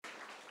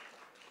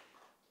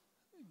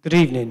Good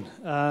evening.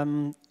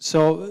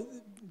 So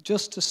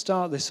just to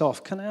start this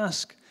off, can I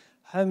ask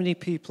how many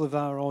people of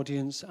our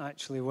audience are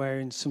actually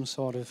wearing some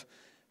sort of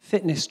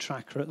fitness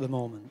tracker at the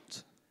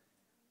moment?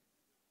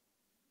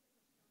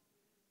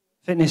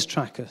 Fitness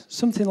tracker,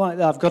 something like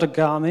that. I've got a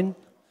Garmin.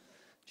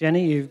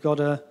 Jenny, you've got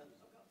a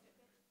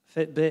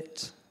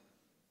Fitbit.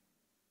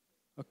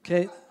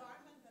 Okay.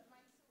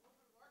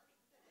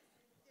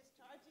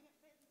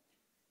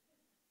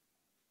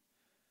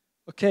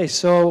 Okay,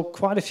 so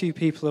quite a few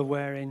people are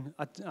wearing,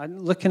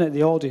 looking at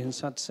the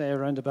audience, I'd say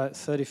around about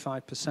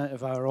 35%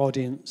 of our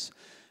audience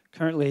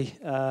currently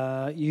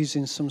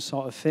using some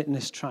sort of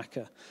fitness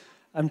tracker.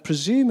 And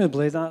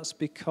presumably that's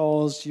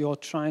because you're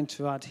trying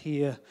to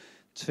adhere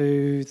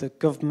to the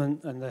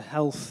government and the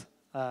health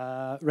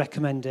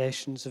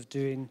recommendations of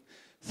doing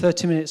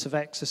 30 minutes of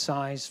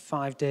exercise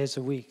 5 days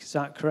a week. Is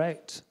that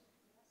correct?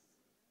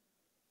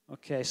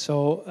 Okay,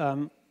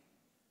 so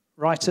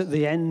right at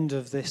the end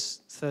of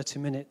this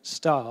 30-minute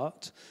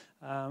start,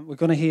 we're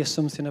going to hear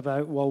something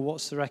about, well,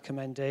 what's the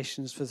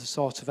recommendations for the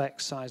sort of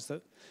exercise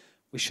that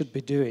we should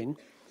be doing.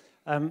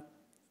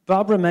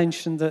 Barbara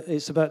mentioned that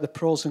it's about the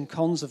pros and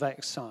cons of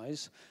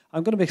exercise.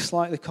 I'm going to be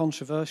slightly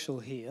controversial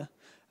here,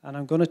 and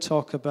I'm going to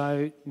talk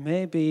about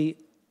maybe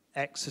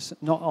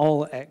not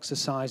all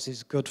exercise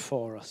is good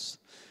for us.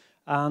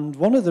 And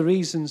one of the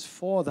reasons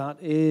for that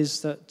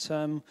is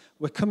that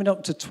we're coming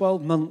up to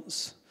 12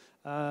 months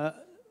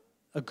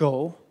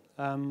ago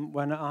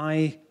when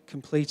I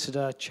completed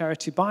a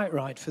charity bike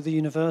ride for the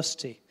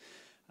university.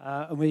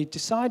 And we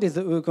decided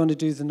that we were going to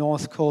do the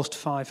North Coast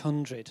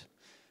 500.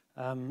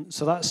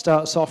 So that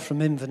starts off from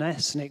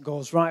Inverness and it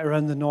goes right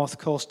around the north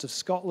coast of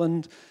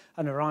Scotland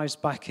and arrives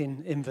back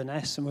in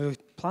Inverness. And we were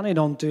planning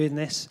on doing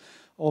this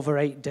over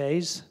 8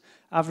 days,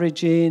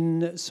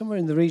 averaging somewhere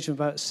in the region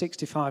of about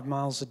 65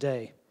 miles a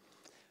day.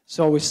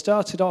 So we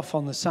started off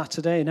on the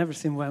Saturday and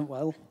everything went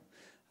well.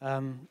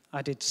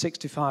 I did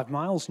 65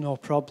 miles, no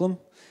problem.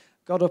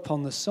 Got up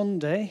on the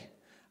Sunday,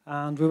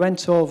 and we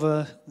went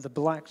over the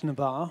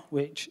Blacknabar,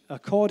 which,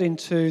 according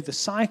to the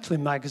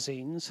cycling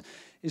magazines,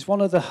 is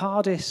one of the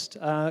hardest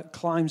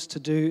climbs to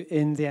do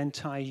in the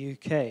entire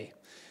UK.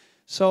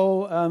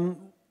 So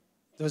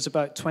there was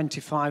about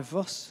 25 of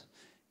us,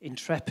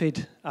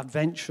 intrepid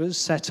adventurers,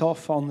 set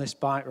off on this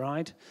bike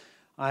ride.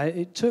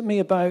 It took me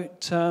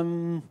about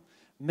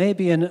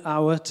maybe an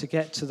hour to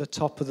get to the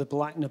top of the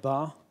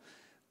Blacknabar.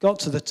 Got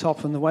to the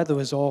top and the weather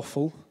was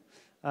awful.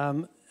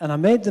 And I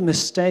made the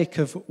mistake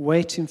of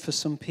waiting for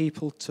some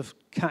people to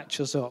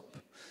catch us up.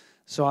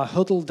 So I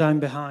huddled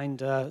down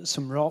behind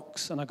some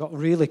rocks and I got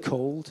really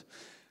cold.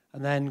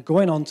 And then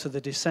going on to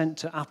the descent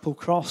to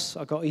Applecross,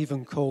 I got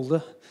even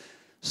colder.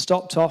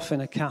 Stopped off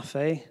in a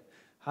cafe,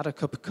 had a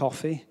cup of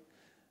coffee,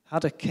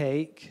 had a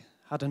cake,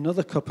 had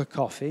another cup of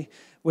coffee,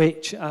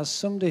 which, as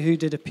somebody who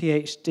did a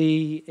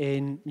PhD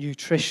in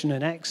nutrition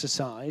and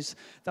exercise,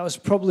 that was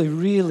probably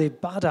really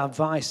bad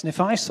advice. And if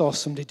I saw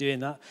somebody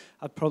doing that,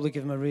 I'd probably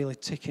give them a really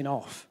ticking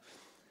off.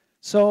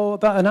 So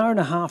about an hour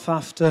and a half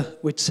after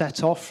we'd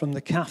set off from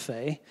the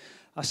cafe,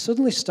 I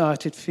suddenly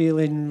started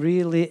feeling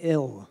really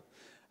ill.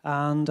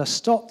 And I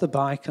stopped the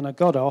bike and I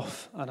got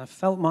off and I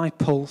felt my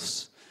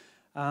pulse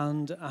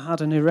and I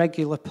had an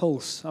irregular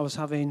pulse. I was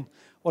having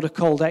what are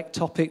called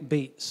ectopic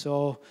beats,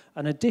 so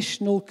an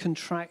additional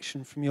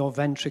contraction from your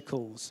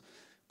ventricles,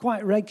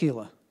 quite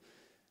regular.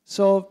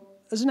 So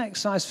as an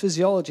exercise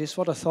physiologist,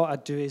 what I thought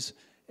I'd do is,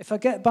 if I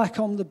get back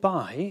on the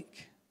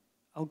bike,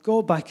 I'll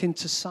go back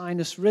into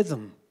sinus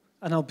rhythm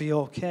and I'll be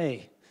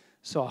okay.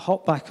 So I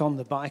hopped back on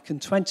the bike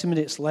and 20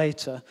 minutes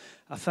later,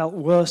 I felt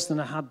worse than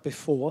I had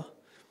before.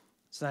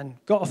 So then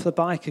got off the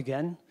bike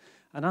again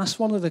and asked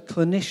one of the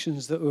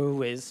clinicians that we were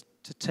with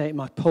to take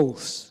my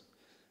pulse.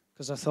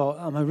 Because I thought,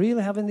 am I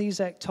really having these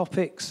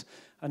ectopics?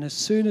 And as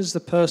soon as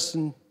the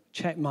person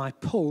checked my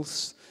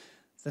pulse,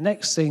 the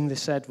next thing they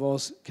said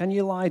was, can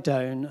you lie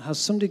down? Has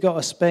somebody got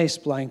a space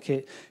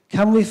blanket?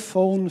 Can we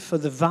phone for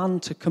the van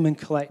to come and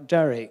collect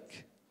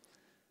Derek?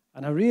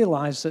 And I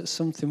realized that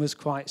something was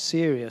quite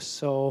serious.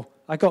 So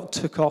I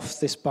took off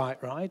this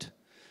bike ride.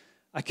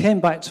 I came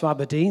back to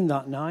Aberdeen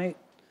that night.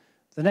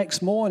 The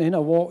next morning, I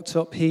walked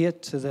up here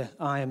to the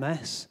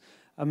IMS,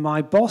 and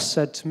my boss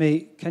said to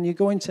me, can you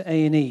go into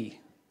A&E?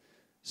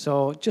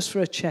 So just for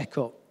a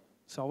checkup.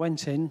 So I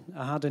went in,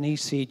 I had an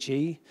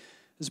ECG.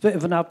 There's a bit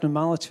of an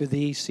abnormality with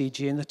the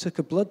ECG, and they took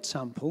a blood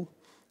sample,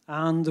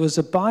 and there was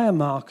a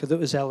biomarker that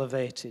was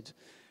elevated,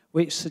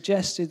 which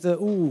suggested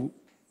that,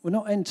 we're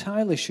not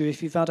entirely sure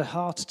if you've had a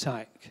heart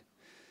attack.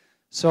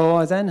 So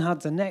I then had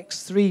the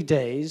next 3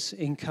 days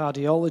in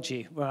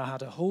cardiology, where I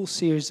had a whole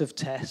series of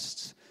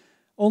tests,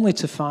 only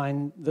to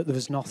find that there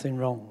was nothing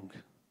wrong.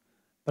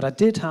 But I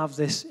did have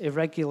this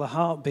irregular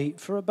heartbeat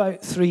for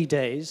about 3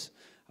 days.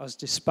 I was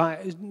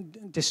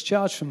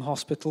discharged from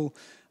hospital.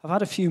 I've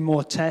had a few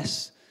more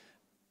tests.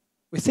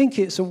 We think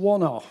it's a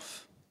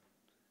one-off.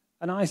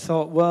 And I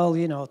thought, well,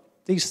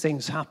 these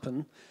things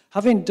happen.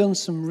 Having done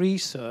some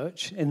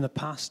research in the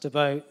past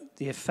about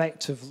the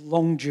effect of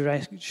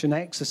long-duration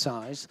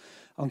exercise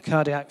on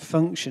cardiac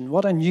function,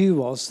 what I knew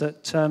was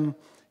that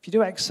If you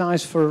do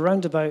exercise for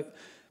around about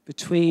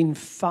between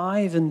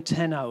 5 and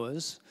 10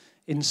 hours,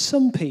 in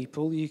some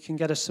people you can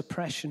get a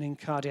suppression in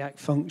cardiac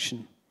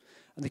function.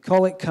 And they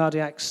call it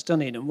cardiac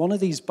stunning. And one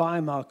of these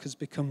biomarkers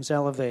becomes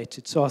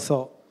elevated. So I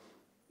thought,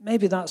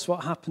 maybe that's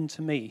what happened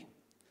to me.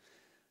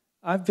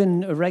 I've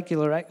been a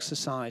regular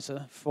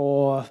exerciser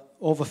for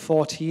over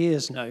 40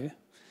 years now,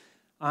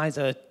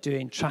 either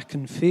doing track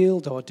and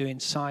field or doing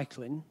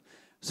cycling.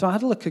 So I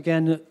had a look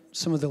again at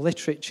some of the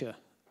literature.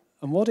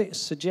 And what it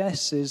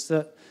suggests is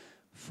that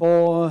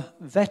for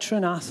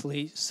veteran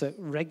athletes that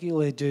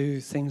regularly do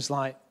things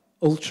like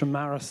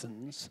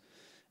ultramarathons,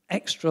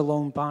 extra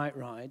long bike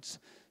rides,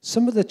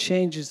 some of the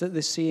changes that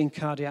they see in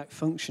cardiac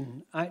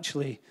function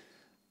actually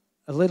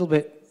a little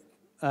bit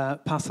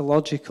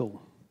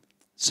pathological.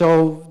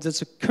 So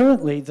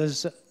currently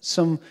there's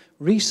some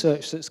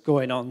research that's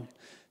going on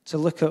to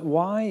look at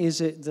why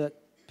is it that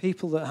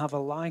people that have a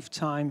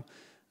lifetime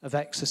of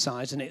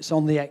exercise, and it's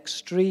on the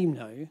extreme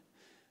now,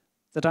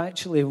 that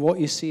actually what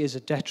you see is a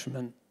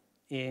detriment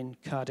in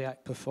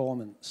cardiac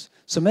performance.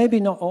 So maybe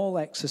not all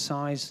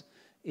exercise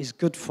is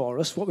good for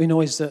us. What we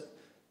know is that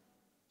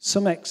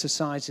some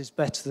exercise is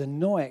better than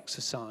no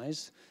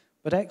exercise,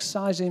 but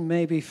exercising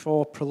maybe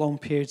for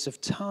prolonged periods of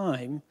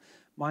time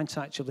might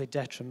actually be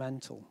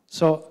detrimental.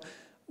 So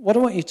what I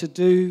want you to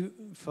do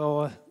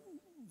for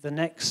the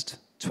next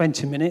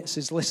 20 minutes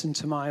is listen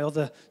to my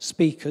other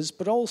speakers,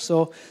 but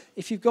also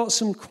if you've got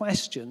some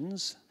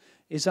questions,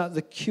 is at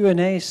the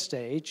Q&A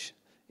stage,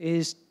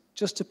 is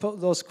just to put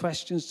those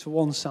questions to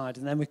one side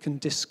and then we can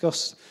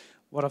discuss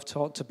what I've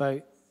talked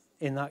about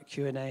in that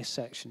Q&A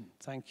section.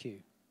 Thank you.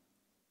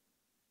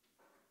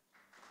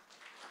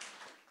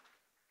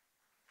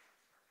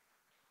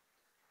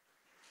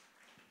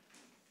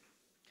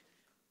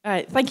 All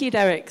right, thank you,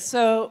 Derek.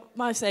 So,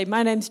 my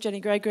name's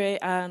Jenny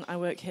Gregory, and I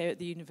work here at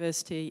the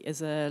university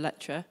as a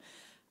lecturer.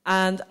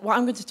 And what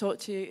I'm going to talk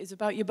to you is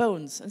about your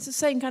bones. And it's the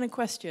same kind of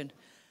question.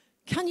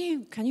 Can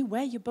you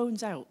wear your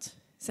bones out,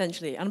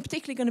 essentially? And I'm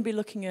particularly going to be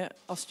looking at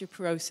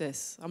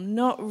osteoporosis. I'm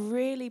not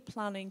really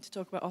planning to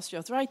talk about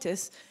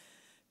osteoarthritis,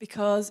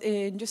 because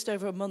in just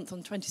over a month,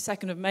 on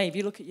 22nd of May, if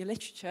you look at your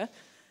literature,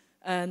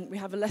 we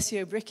have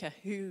Alessio Bricca,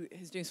 who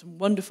is doing some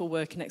wonderful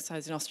work in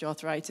exercise in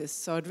osteoarthritis.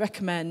 So I'd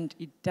recommend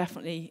you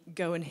definitely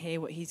go and hear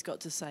what he's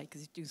got to say,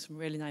 because he's doing some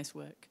really nice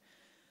work.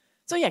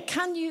 So yeah,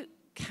 can you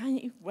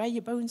wear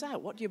your bones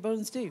out? What do your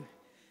bones do?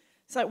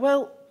 It's like,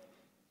 well,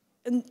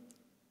 and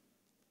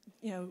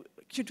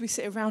should we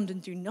sit around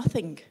and do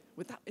nothing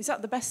with that? Is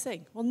that the best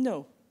thing? Well,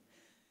 no.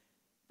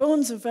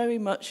 Bones are very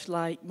much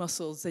like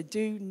muscles. They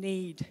do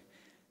need,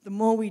 the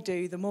more we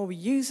do, the more we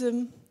use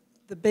them,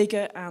 the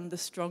bigger and the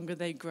stronger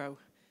they grow.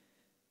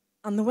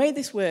 And the way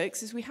this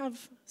works is we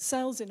have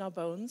cells in our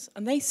bones,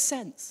 and they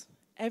sense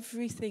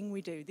everything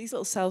we do. These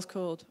little cells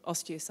called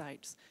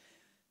osteocytes.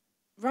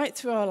 Right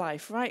through our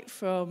life, right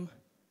from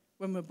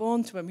when we're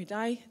born to when we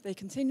die, they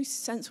continue to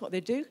sense what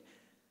they do,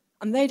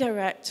 and they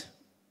direct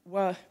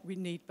where we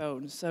need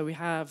bones. So we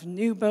have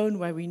new bone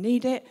where we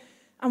need it,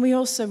 and we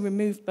also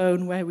remove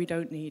bone where we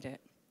don't need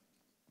it.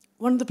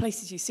 One of the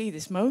places you see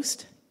this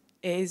most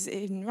is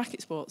in racket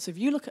sports. So if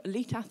you look at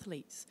elite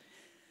athletes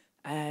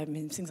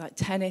in things like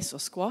tennis or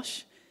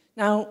squash,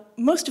 now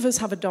most of us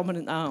have a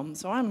dominant arm.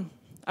 So I'm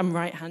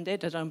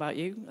right-handed. I don't know about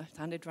you,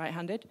 left-handed,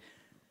 right-handed.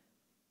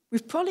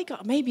 We've probably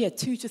got maybe a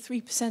 2 to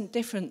 3%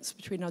 difference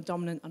between our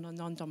dominant and our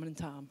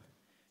non-dominant arm.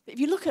 But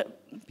if you look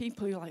at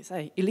people who, like,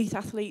 say, elite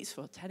athletes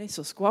for tennis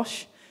or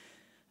squash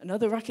and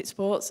other racket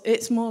sports,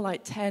 it's more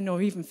like 10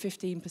 or even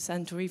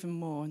 15% or even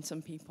more in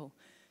some people,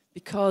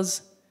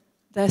 because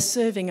their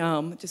serving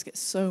arm just gets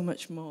so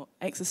much more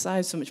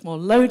exercise, so much more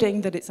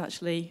loading, that it's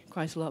actually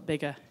quite a lot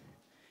bigger.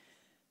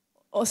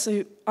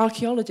 Also,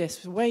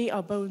 archaeologists, the way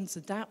our bones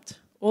adapt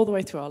all the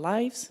way through our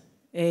lives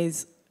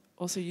is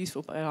also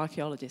useful by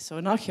archaeologists. So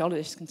an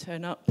archaeologist can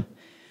turn up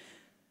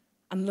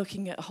and,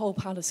 looking at a whole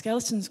pile of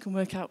skeletons, can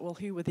work out, well,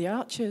 who were the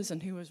archers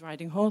and who was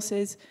riding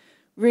horses,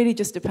 really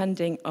just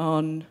depending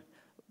on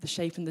the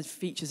shape and the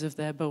features of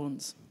their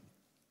bones.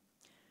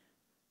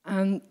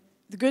 And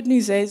the good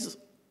news is,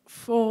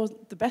 for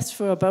the best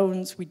for our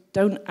bones, we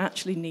don't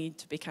actually need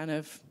to be kind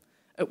of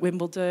at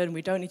Wimbledon.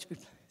 We don't need to be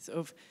sort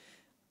of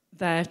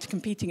there to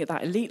competing at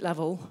that elite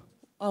level.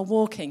 Our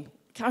walking,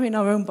 carrying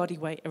our own body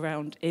weight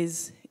around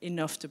is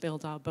enough to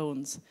build our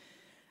bones.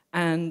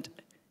 And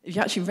if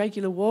you're actually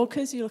regular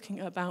walkers, you're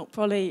looking at about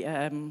probably,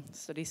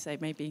 studies say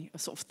maybe a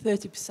sort of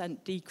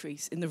 30%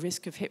 decrease in the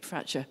risk of hip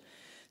fracture.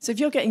 So if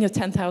you're getting your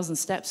 10,000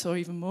 steps or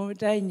even more a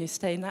day and you're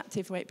staying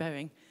active weight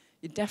bearing,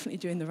 you're definitely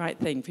doing the right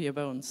thing for your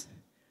bones.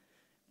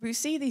 We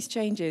see these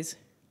changes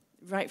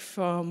right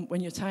from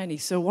when you're tiny.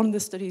 So one of the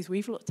studies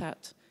we've looked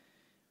at,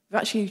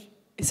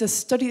 it's a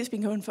study that's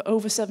been going for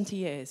over 70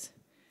 years.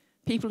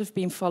 People have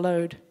been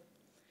followed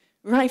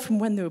right from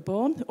when they were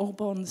born, all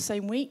born the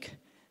same week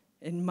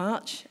in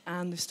March,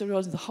 and they've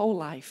studied their whole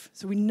life.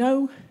 So we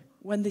know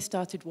when they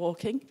started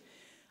walking,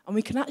 and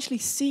we can actually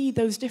see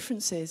those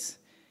differences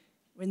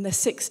in their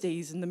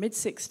 60s and the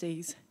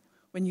mid-60s.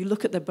 When you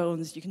look at their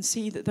bones, you can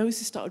see that those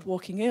who started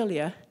walking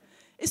earlier,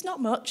 it's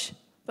not much,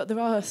 but there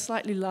are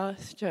slightly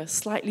larger,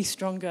 slightly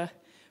stronger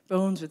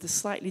bones with a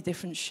slightly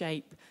different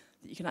shape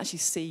that you can actually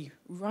see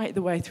right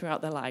the way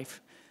throughout their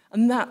life.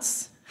 And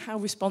that's how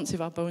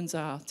responsive our bones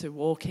are to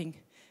walking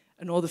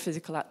and all the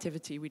physical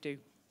activity we do.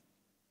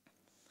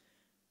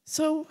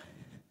 So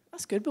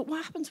that's good, but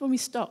what happens when we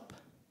stop?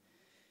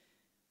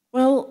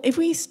 Well, if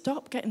we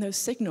stop getting those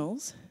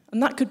signals,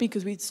 and that could be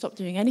because we'd stop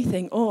doing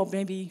anything, or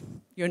maybe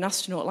you're an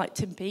astronaut like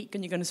Tim Peake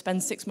and you're going to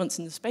spend 6 months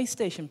in the space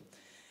station.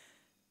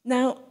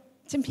 Now,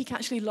 Tim Peake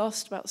actually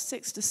lost about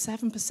 6 to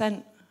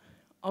 7%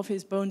 of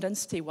his bone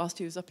density whilst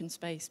he was up in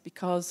space,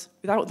 because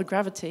without the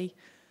gravity,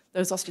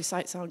 those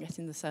osteocytes aren't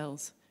getting the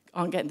cells,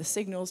 aren't getting the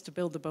signals to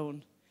build the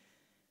bone.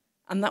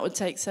 And that would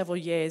take several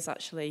years,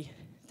 actually,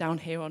 down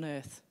here on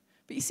Earth.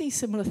 But you see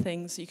similar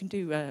things. You can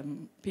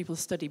do, people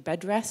study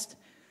bed rest.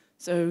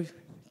 So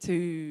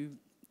to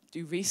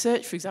do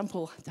research, for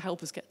example, to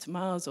help us get to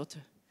Mars or to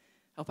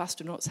help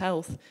astronauts'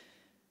 health,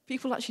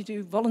 people actually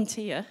do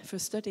volunteer for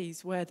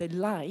studies where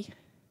they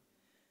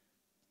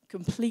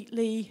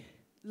completely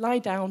lie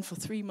down for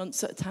 3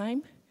 months at a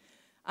time.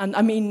 And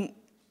I mean,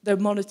 they're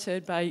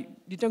monitored by,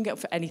 you don't get up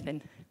for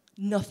anything,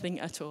 nothing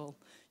at all.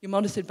 You're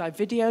monitored by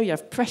video, you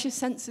have pressure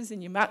sensors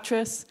in your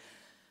mattress,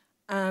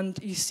 and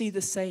you see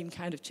the same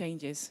kind of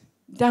changes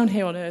down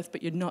here on Earth,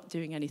 but you're not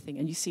doing anything,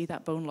 and you see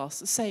that bone loss.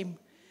 The same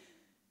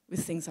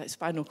with things like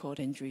spinal cord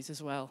injuries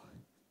as well.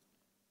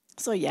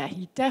 So yeah,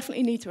 you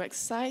definitely need to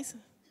exercise,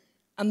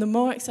 and the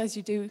more exercise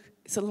you do,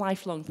 it's a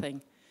lifelong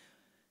thing.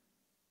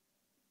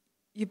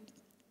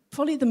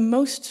 Probably the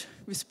most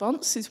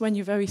response is when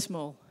you're very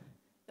small.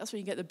 That's when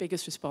you get the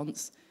biggest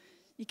response.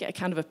 You get a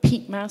kind of a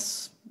peak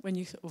mass when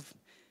you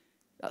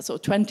that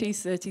sort of 20s,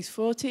 30s,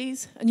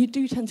 40s, and you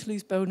do tend to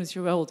lose bone as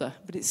you're older,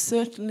 but it's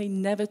certainly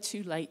never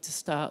too late to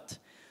start.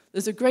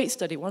 There's a great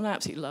study, one I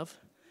absolutely love,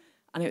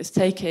 and it was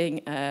taking,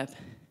 it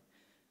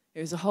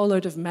was a whole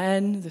load of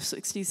men, the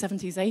 60s,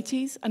 70s,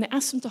 80s, and it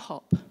asked them to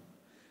hop.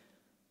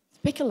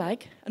 Pick a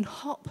leg and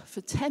hop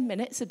for 10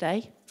 minutes a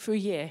day for a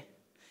year.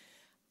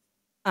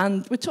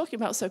 And we're talking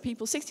about, so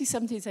people, 60s,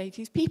 70s,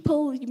 80s,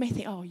 people, you may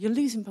think, oh, you're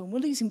losing bone, we're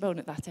losing bone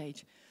at that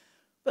age.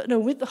 But no,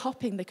 with the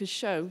hopping, they could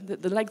show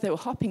that the leg they were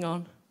hopping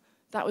on,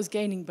 that was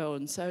gaining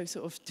bone. So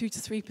sort of 2 to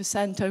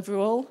 3%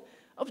 overall,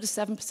 up to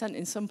 7%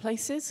 in some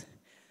places.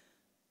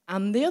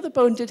 And the other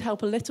bone did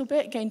help a little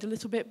bit, gained a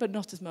little bit, but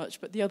not as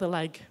much, but the other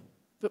leg.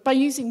 But by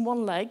using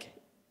one leg,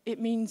 it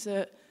means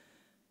that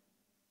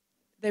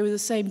they were the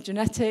same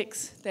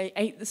genetics, they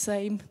ate the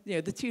same,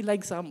 the two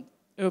legs are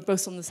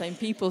both on the same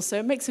people, so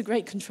it makes a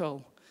great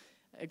control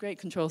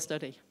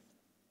study.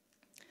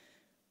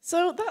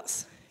 So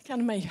that's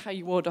kind of how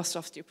you ward off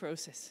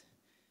osteoporosis.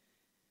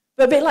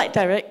 But a bit like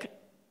Derek,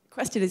 the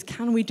question is,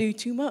 can we do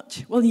too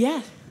much? Well,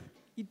 yeah,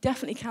 you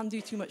definitely can do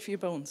too much for your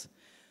bones.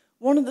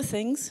 One of the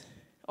things,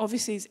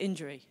 obviously, is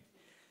injury.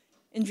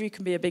 Injury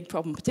can be a big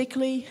problem,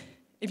 particularly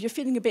if you're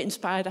feeling a bit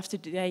inspired after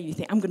today, you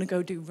think, I'm going to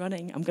go do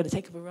running, I'm going to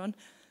take up a run,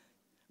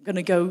 I'm going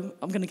to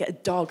get a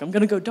dog, I'm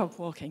going to go dog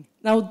walking.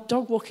 Now,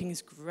 dog walking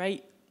is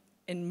great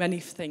in many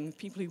things.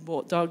 People who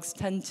walk dogs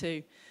tend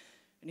to,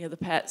 any other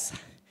pets,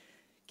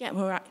 get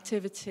more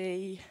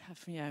activity,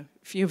 have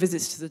fewer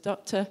visits to the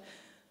doctor,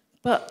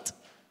 but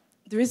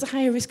there is a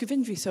higher risk of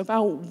injury. So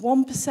about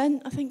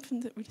 1%, I think,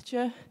 from the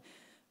literature,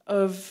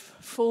 of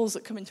falls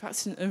that come into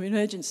accident or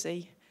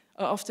emergency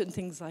are often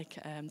things like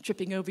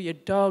tripping over your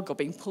dog or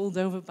being pulled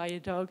over by your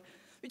dog,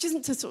 which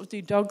isn't to sort of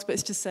do dogs, but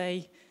it's to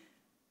say,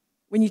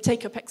 when you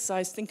take up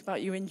exercise, think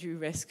about your injury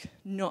risk,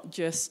 not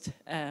just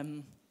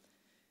the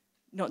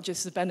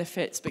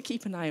benefits, but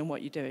keep an eye on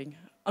what you're doing.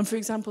 And for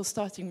example,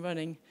 starting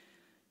running,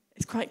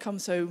 it's quite common,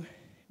 so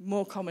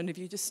more common if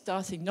you're just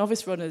starting.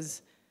 Novice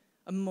runners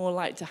are more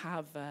likely to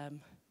have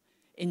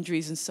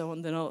injuries and so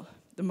on than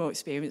the more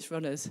experienced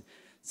runners.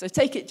 So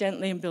take it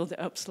gently and build it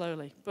up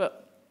slowly.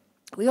 But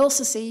we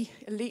also see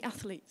elite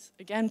athletes,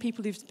 again,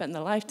 people who've spent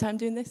their lifetime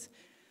doing this.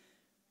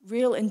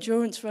 Real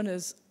endurance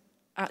runners,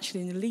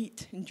 actually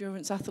elite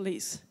endurance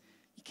athletes,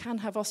 you can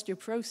have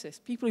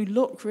osteoporosis. People who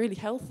look really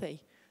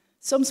healthy.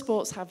 Some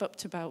sports have up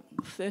to about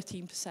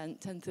 13%,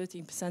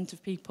 10-13%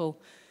 of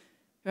people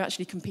who are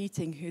actually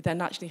competing who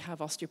then actually have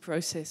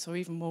osteoporosis, or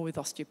even more with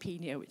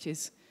osteopenia, which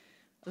is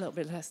a little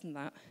bit less than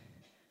that.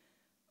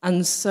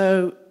 And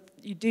so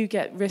you do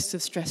get risks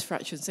of stress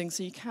fractures and things,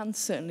 so you can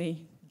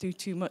certainly do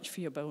too much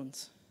for your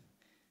bones.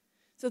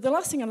 So the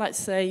last thing I'd like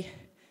to say,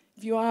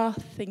 if you are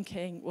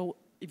thinking, well,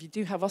 if you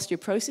do have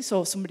osteoporosis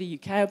or somebody you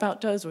care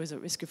about does or is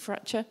at risk of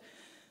fracture,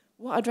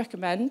 what I'd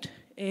recommend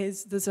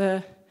is there's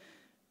a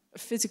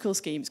physical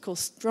scheme. It's called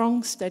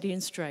Strong, Steady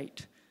and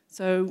Straight.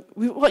 So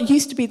what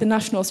used to be the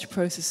National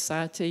Osteoporosis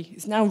Society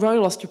is now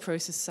Royal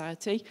Osteoporosis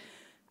Society,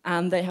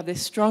 and they have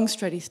this Strong,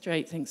 Steady,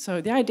 Straight thing. So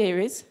the idea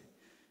is,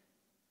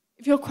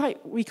 if you're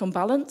quite weak on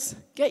balance,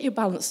 get your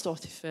balance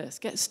sorted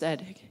first. Get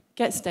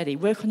steady,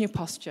 work on your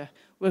posture,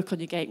 work on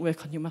your gait,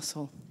 work on your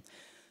muscle.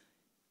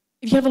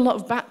 If you have a lot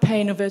of back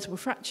pain or vertebral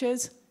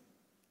fractures,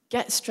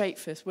 get straight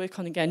first. Work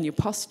on, again, your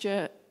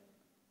posture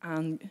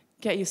and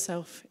get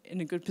yourself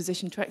in a good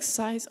position to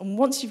exercise. And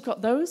once you've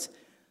got those,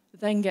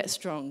 then get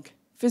strong.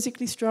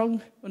 physically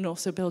strong and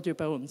also build your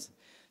bones.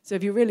 So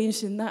if you're really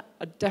interested in that,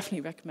 I'd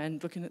definitely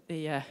recommend looking at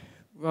the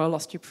Royal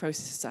Osteoporosis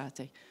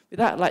Society. With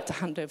that, I'd like to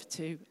hand over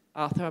to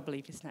Arthur, I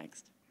believe is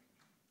next.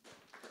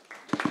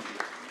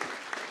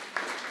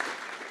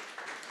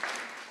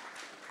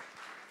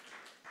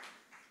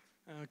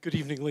 Good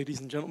evening,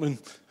 ladies and gentlemen.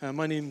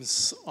 My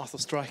name's Arthur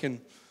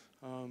Strachan.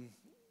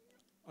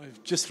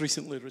 I've just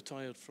recently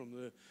retired from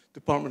the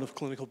Department of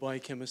Clinical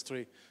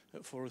Biochemistry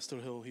at Forester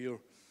Hill here,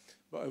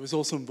 but I was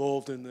also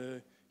involved in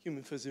the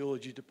Human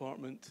Physiology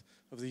Department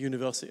of the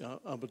University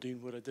of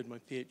Aberdeen, where I did my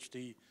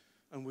PhD,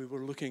 and we were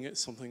looking at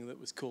something that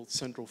was called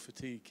central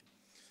fatigue.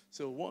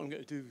 So what I'm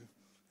going to do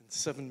in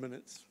 7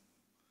 minutes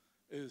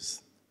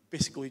is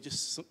basically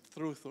just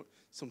throw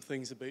some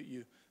things about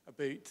you,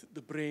 about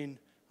the brain,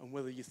 and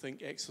whether you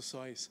think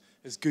exercise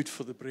is good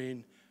for the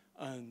brain,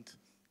 and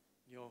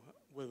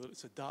whether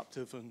it's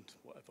adaptive and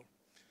whatever.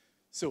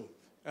 So,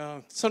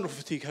 central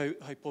fatigue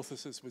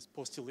hypothesis was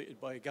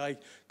postulated by a guy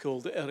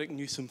called Eric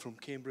Newsom from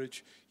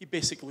Cambridge. He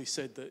basically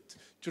said that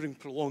during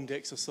prolonged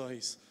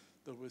exercise,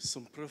 there was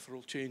some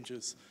peripheral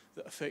changes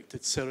that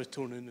affected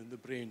serotonin in the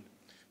brain.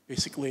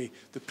 Basically,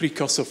 the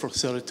precursor for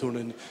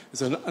serotonin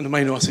is an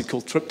amino acid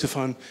called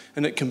tryptophan,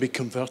 and it can be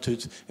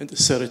converted into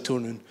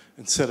serotonin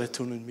and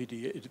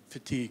serotonin-mediated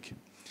fatigue.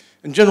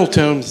 In general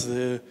terms,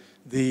 the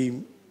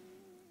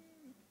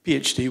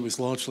PhD was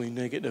largely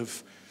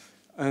negative,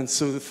 and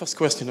so the first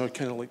question I'd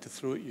kind of like to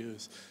throw at you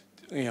is,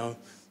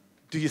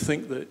 do you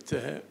think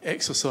that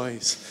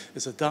exercise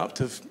is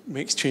adaptive,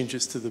 makes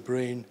changes to the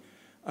brain,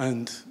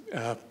 and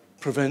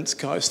prevents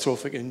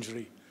catastrophic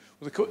injury?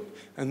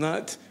 And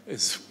that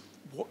is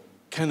what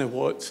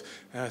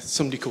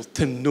somebody called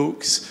Tim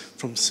Noakes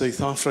from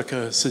South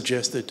Africa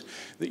suggested,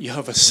 that you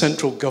have a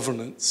central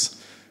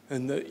governance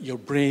and that your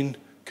brain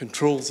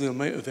controls the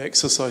amount of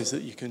exercise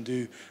that you can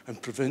do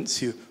and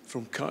prevents you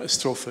from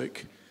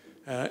catastrophic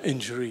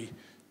injury.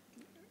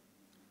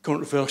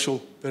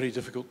 Controversial, very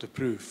difficult to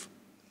prove.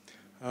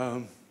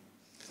 Another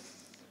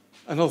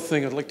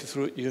thing I'd like to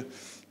throw at you,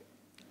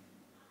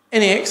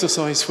 any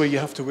exercise where you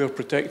have to wear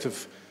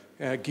protective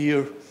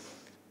gear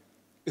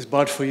is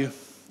bad for you,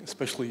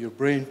 especially your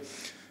brain.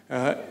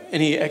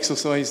 Any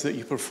exercise that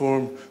you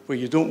perform where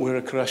you don't wear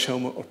a crash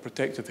helmet or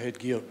protective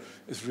headgear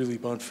is really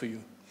bad for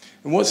you.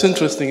 And what's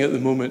interesting at the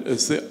moment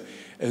is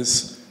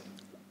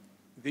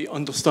the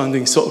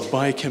understanding sort of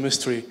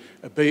biochemistry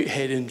about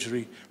head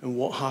injury and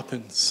what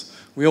happens.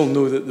 We all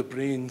know that the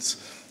brain's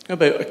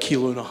about 1.5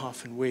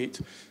 kilos in weight.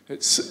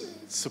 It's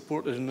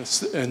supported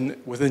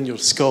within your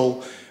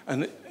skull,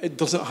 and it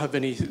doesn't have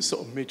any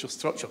sort of major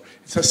structure.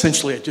 It's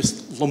essentially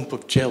just a lump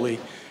of jelly,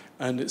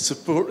 and it's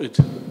supported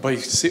by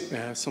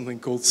something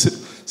called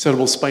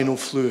cerebral spinal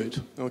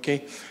fluid,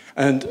 okay?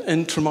 And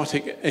in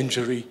traumatic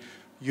injury,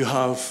 you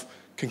have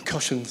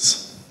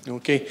concussions,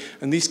 okay?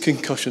 And these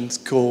concussions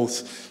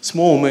cause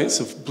small amounts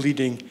of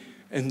bleeding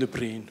in the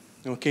brain,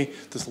 okay?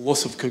 There's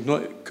loss of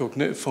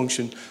cognitive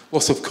function,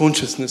 loss of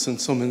consciousness in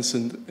some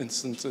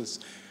instances,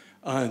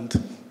 and,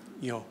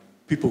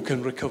 people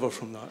can recover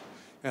from that.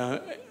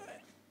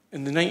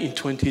 In the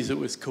 1920s, it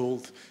was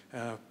called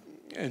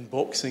in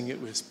boxing, it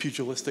was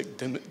pugilistic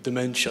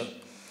dementia.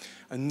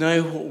 And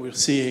now what we're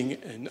seeing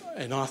in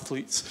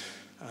athletes,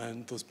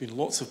 and there's been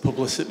lots of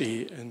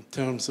publicity in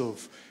terms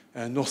of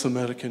North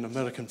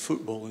American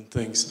football and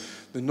things,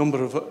 the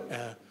number of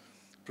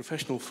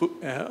professional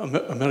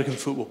American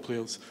football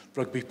players,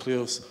 rugby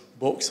players,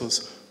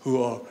 boxers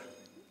who are,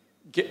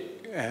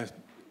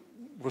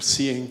 we're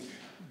seeing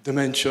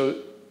dementia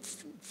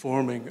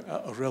forming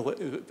at a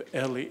relatively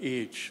early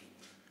age.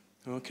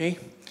 Okay?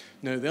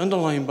 Now, the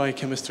underlying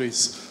biochemistry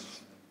is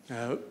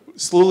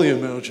slowly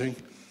emerging,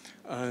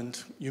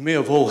 and you may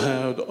have all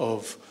heard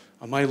of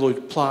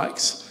amyloid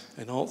plaques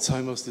in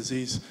Alzheimer's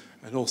disease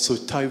and also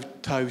tau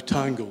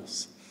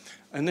tangles.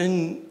 And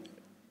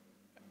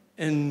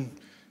in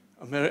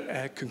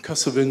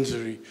concussive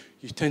injury,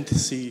 you tend to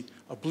see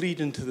a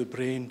bleed into the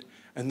brain,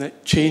 and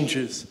that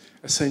changes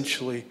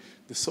essentially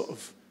the sort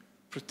of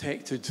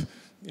protected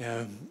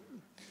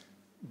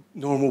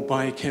normal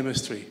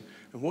biochemistry.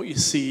 And what you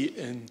see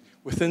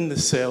within the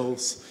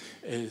cells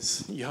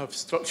is you have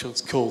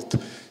structures called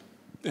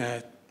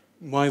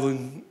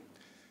microtubules.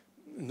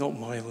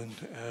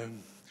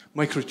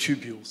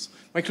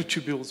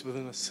 Microtubules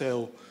within a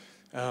cell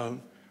are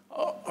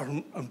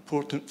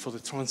important for the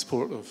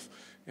transport of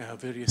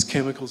various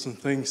chemicals and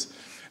things.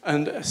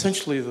 And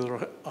essentially, they're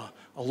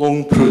a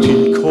long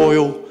protein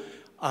coil,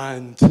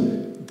 and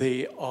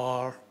they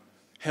are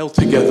held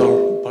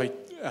together by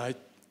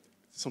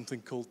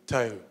something called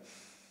tau.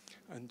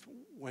 And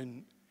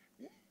when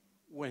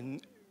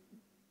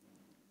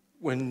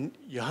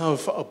you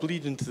have a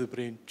bleed into the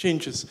brain,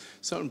 changes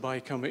certain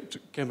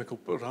biochemical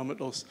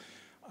parameters,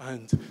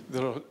 and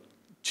there are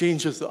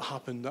changes that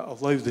happen that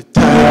allow the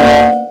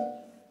tau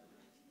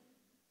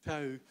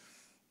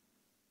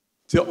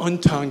to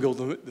untangle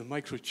the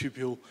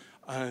microtubule,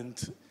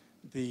 and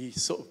the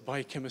sort of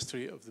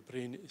biochemistry of the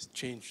brain is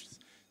changed.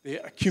 They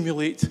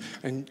accumulate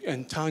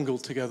and tangle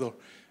together,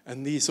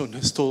 and these on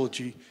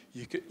histology,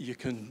 you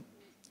can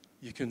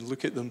you can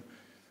look at them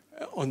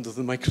under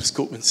the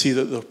microscope and see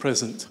that they're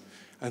present.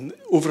 And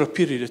over a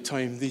period of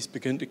time, these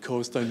begin to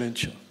cause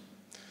dementia.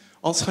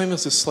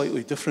 Alzheimer's is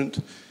slightly different,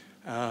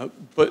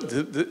 but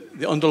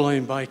the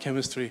underlying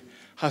biochemistry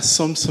has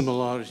some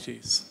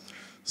similarities.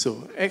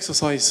 So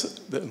exercise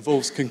that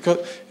involves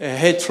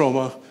head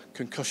trauma,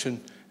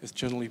 concussion, is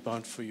generally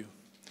bad for you.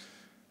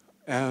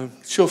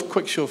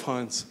 Quick show of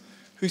hands.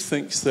 Who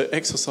thinks that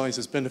exercise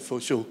is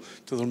beneficial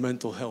to their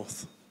mental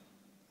health?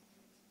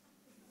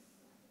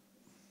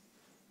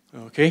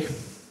 Okay.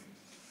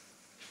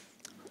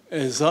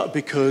 Is that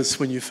because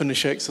when you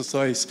finish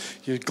exercise,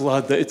 you're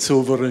glad that it's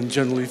over and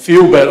generally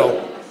feel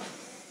better?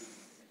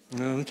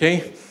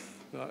 Okay,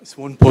 that's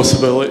one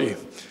possibility.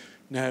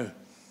 Now,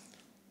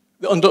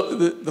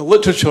 the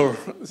literature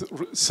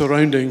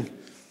surrounding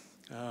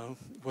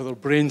whether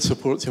brain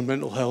supports your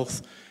mental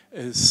health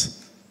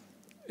is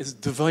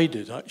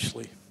divided,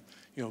 actually.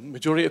 You know,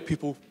 majority of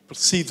people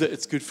perceive that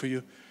it's good for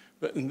you,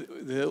 but in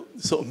the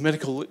sort of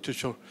medical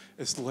literature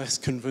is less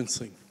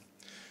convincing.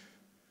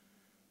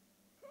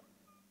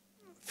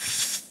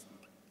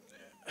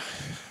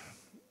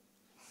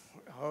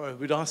 I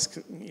would ask,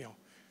 you know,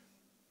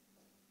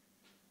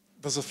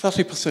 there's a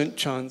 30%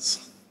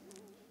 chance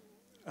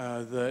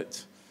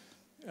that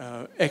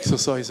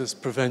exercise is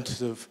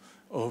preventative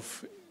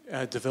of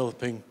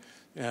developing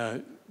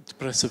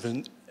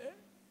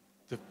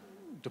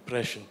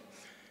depression.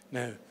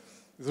 Now,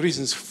 the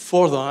reasons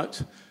for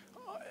that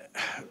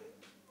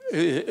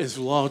is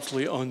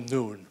largely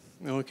unknown,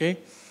 okay?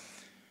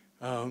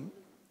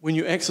 When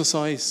you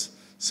exercise,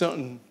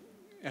 certain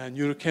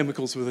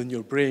neurochemicals within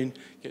your brain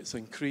gets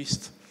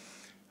increased,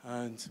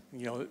 and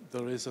you know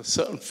there is a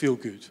certain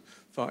feel-good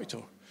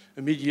factor.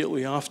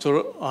 Immediately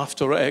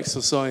after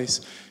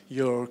exercise,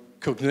 your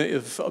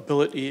cognitive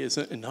ability is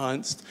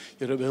enhanced,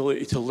 your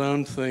ability to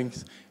learn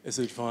things is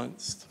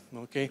advanced.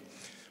 Okay,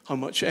 how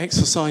much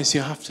exercise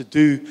you have to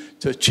do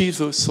to achieve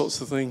those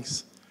sorts of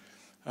things?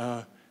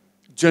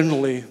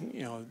 Generally,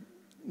 you know,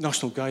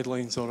 national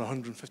guidelines are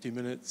 150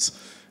 minutes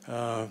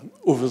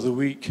over the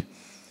week.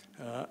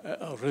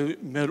 A really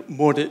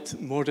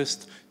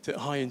modest to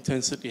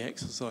high-intensity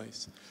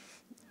exercise.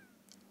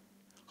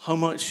 How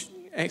much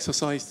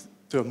exercise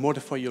to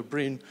modify your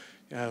brain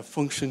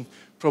function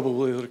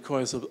probably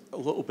requires a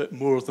little bit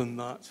more than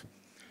that,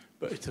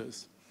 but it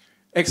is.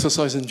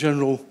 Exercise in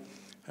general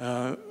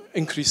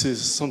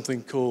increases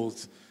something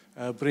called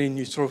brain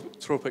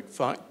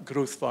neurotrophic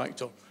growth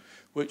factor,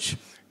 which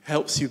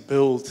helps you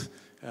build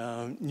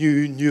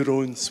new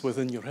neurons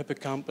within your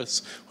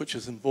hippocampus, which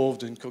is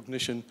involved in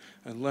cognition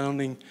and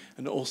learning,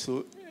 and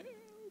also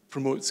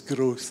promotes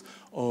growth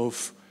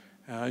of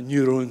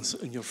neurons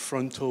in your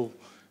frontal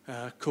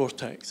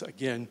cortex.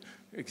 Again,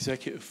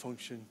 executive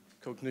function,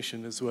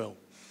 cognition as well.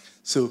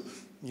 So,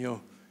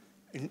 you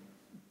know,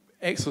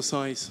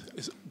 exercise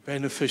is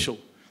beneficial.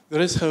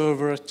 There is,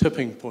 however, a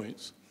tipping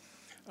point,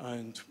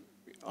 and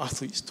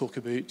athletes talk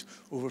about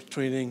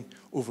overtraining,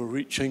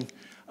 overreaching,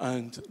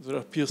 and there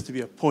appears to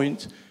be a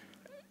point,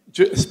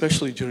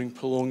 especially during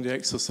prolonged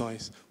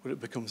exercise, where it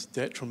becomes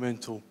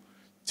detrimental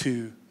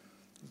to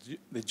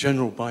the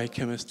general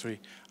biochemistry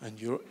and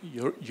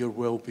your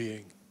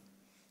well-being.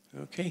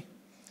 Okay?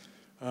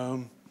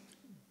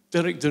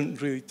 Derek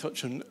didn't really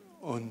touch on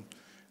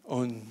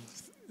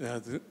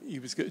he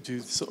was going to do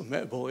sort of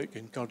metabolic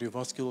and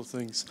cardiovascular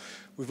things.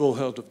 We've all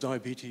heard of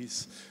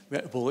diabetes,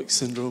 metabolic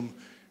syndrome,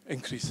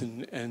 increase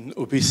in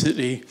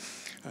obesity,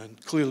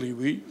 and clearly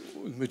the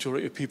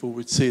majority of people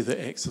would say that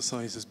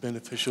exercise is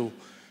beneficial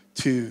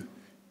to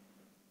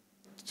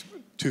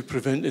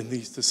preventing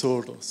these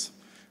disorders.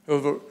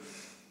 However,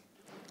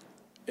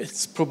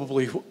 it's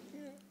probably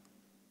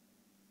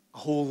a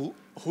whole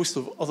host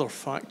of other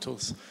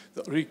factors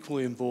that are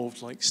equally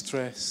involved, like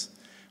stress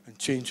and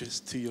changes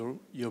to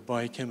your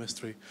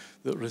biochemistry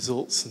that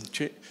results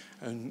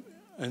in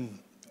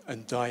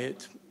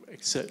diet,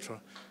 etc.,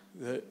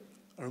 that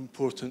are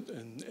important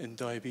in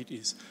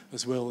diabetes,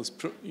 as well as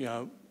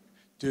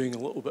doing a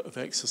little bit of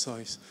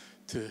exercise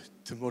to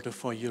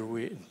modify your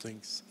weight and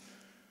things.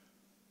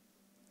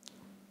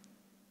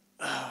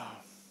 I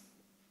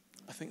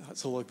think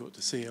that's all I've got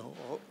to say.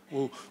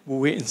 We'll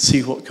wait and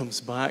see what comes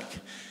back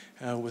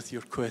with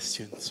your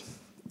questions.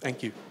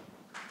 Thank you.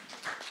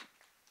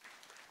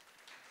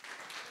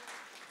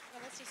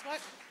 Let's just work.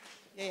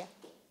 Yeah.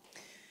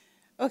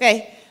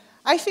 Okay.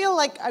 I feel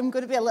like I'm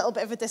going to be a little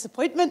bit of a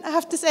disappointment, I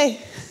have to say.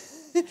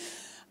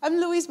 I'm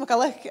Louise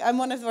McCulloch. I'm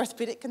one of the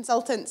orthopaedic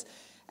consultants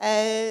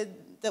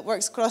that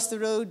works across the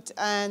road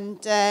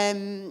and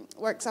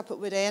works up at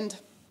Wood End.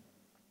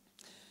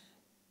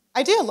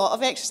 I do a lot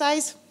of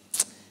exercise.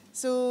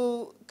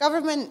 So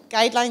government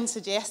guidelines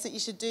suggest that you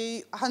should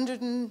do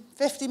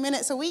 150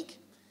 minutes a week.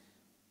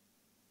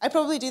 I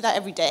probably do that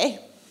every day.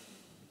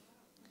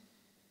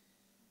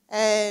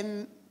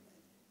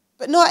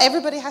 But not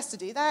everybody has to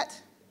do that.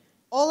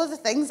 All of the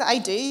things that I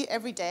do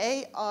every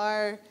day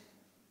are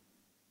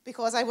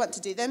because I want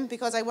to do them,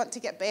 because I want to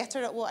get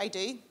better at what I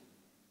do.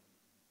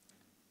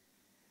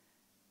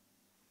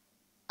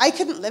 I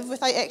couldn't live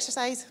without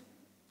exercise.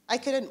 I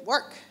couldn't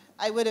work.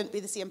 I wouldn't be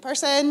the same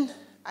person.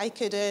 I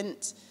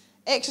couldn't.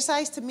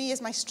 Exercise to me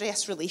is my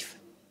stress relief.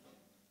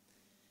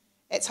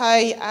 It's how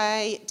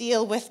I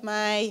deal with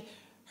my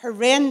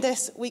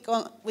horrendous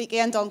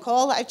weekend on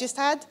call that I've just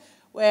had,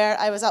 where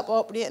I was up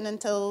operating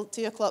until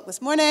 2 o'clock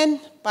this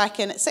morning, back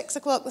in at 6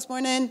 o'clock this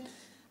morning,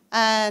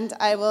 and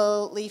I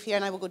will leave here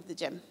and I will go to the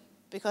gym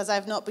because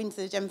I've not been to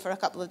the gym for a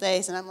couple of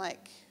days and I'm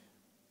like,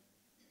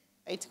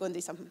 I need to go and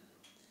do something.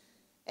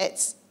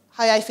 It's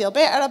how I feel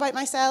better about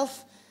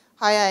myself,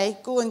 how I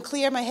go and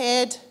clear my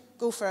head,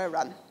 go for a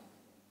run.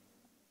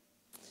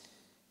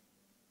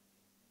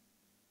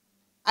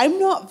 I'm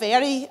not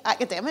very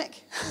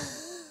academic.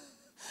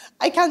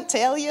 I can't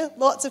tell you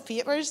lots of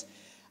papers.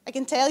 I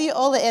can tell you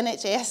all the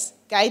NHS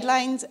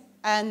guidelines,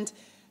 and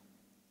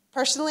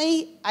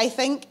personally, I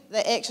think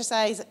that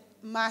exercise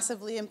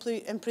massively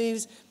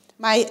improves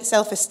my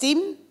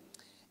self-esteem.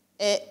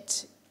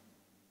 It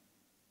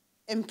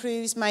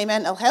improves my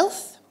mental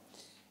health.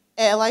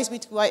 It allows me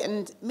to go out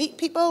and meet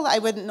people that I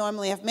wouldn't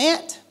normally have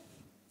met.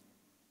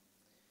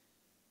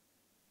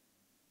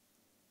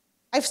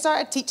 I've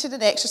started teaching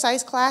an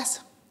exercise class,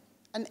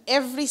 and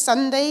every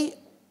Sunday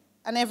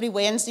and every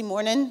Wednesday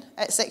morning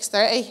at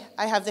 6:30,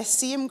 I have this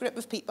same group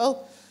of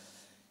people.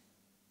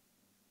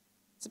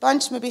 It's a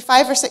bunch, maybe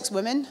 5 or 6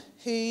 women,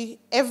 who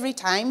every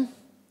time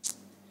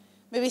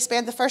maybe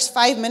spend the first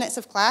 5 minutes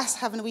of class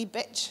having a wee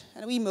bitch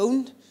and a wee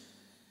moan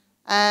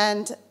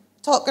and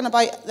talking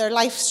about their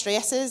life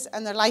stresses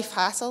and their life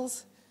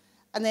hassles.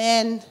 And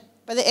then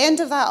by the end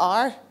of that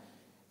hour,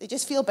 they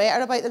just feel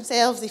better about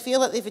themselves. They feel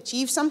that they've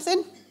achieved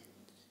something.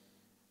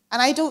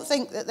 And I don't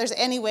think that there's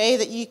any way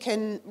that you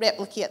can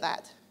replicate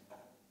that.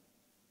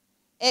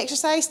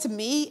 Exercise to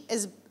me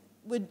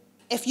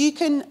if you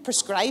can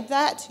prescribe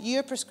that,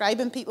 you're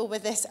prescribing people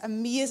with this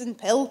amazing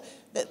pill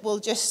that will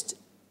just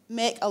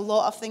make a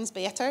lot of things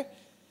better.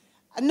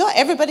 And not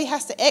everybody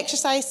has to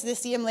exercise to the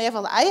same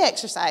level that I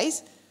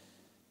exercise,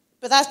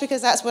 but that's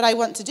because that's what I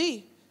want to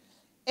do.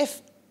 If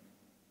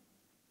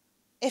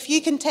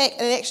you can take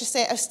an extra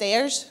set of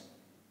stairs,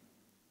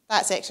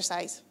 that's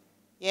exercise,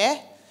 yeah?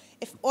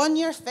 If on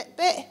your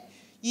Fitbit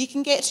you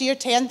can get to your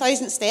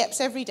 10,000 steps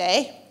every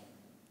day,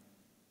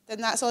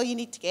 then that's all you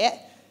need to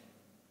get.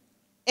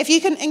 If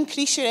you can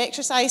increase your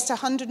exercise to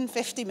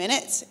 150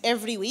 minutes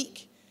every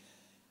week,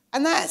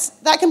 and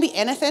that can be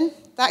anything.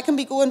 That can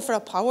be going for a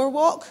power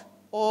walk,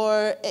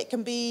 or it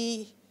can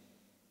be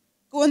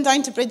going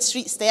down to Bridge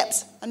Street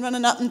steps and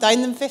running up and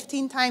down them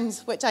 15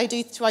 times, which I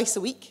do twice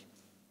a week.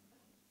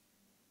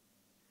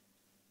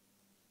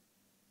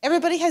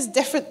 Everybody has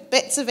different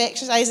bits of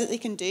exercise that they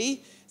can do.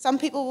 Some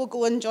people will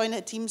go and join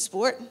a team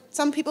sport.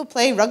 Some people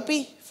play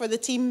rugby for the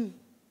team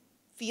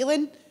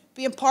feeling.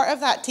 Being part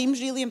of that team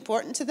is really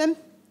important to them.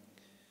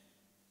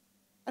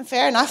 And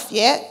fair enough,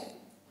 yeah,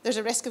 there's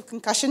a risk of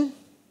concussion.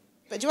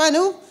 But do you want to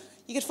know?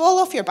 You could fall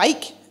off your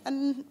bike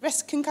and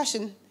risk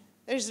concussion.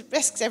 There's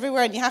risks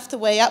everywhere, and you have to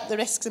weigh up the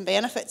risks and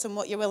benefits and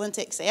what you're willing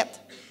to accept.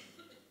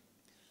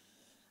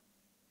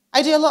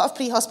 I do a lot of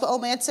pre-hospital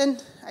medicine.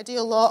 I do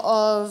a lot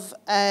of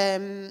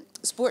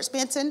sports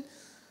medicine.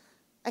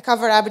 I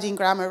cover Aberdeen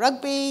Grammar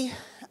Rugby.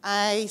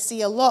 I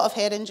see a lot of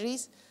head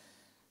injuries.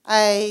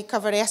 I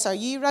cover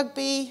SRU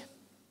Rugby.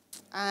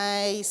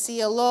 I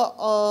see a lot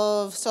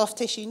of soft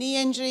tissue knee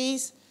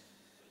injuries.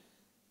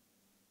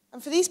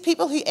 And for these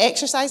people who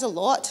exercise a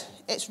lot,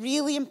 it's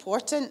really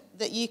important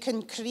that you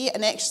can create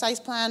an exercise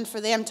plan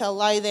for them to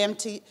allow them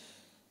to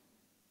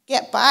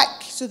get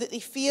back so that they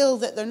feel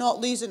that they're not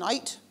losing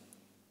out.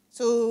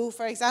 So,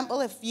 for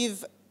example, if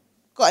you've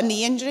got a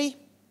knee injury,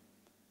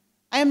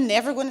 I am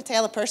never going to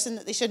tell a person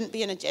that they shouldn't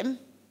be in a gym.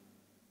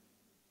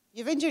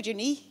 You've injured your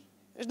knee.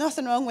 There's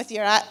nothing wrong with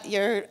your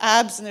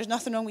abs, and there's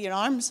nothing wrong with your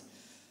arms.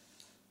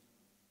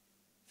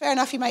 Fair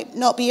enough, you might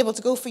not be able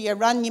to go for your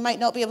run, you might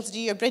not be able to do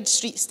your Bridge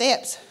Street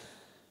steps,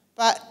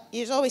 but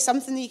there's always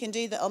something that you can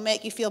do that will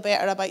make you feel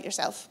better about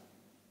yourself.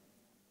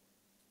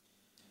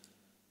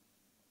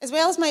 As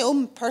well as my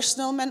own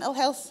personal mental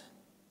health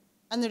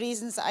and the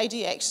reasons that I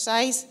do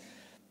exercise,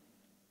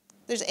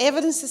 there's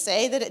evidence to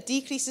say that it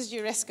decreases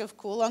your risk of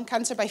colon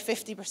cancer by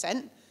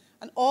 50%,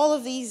 and all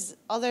of these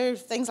other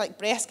things like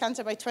breast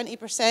cancer by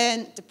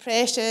 20%,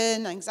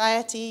 depression,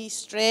 anxiety,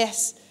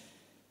 stress,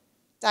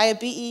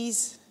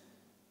 diabetes.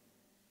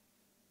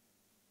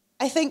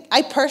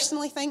 I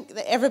personally think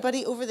that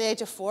everybody over the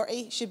age of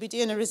 40 should be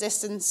doing a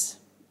resistance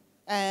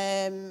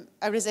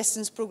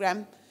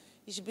program.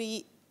 You should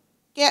be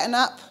getting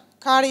up,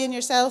 carrying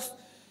yourself.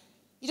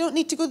 You don't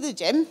need to go to the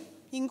gym.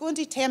 You can go and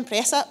do 10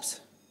 press-ups.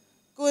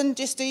 Go and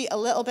just do a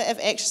little bit of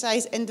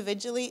exercise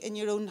individually in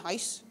your own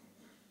house.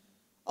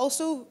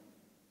 Also,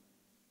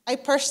 I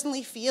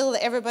personally feel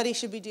that everybody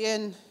should be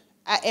doing,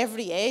 at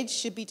every age,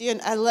 should be doing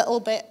a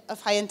little bit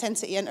of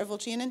high-intensity interval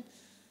training,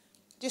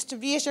 just to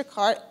raise your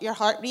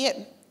heart rate.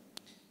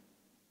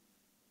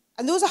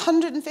 And those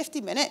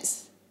 150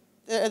 minutes,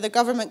 the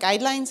government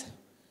guidelines,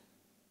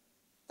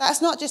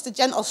 that's not just a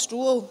gentle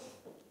stroll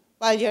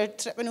while you're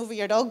tripping over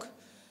your dog.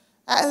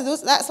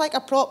 That's like a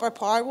proper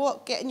power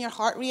walk, getting your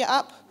heart rate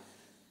up.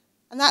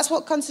 And that's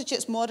what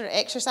constitutes moderate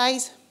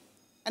exercise.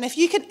 And if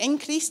you can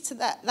increase to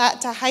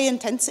that to high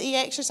intensity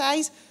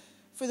exercise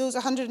for those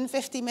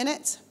 150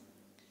 minutes,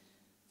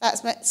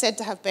 that's said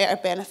to have better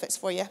benefits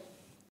for you.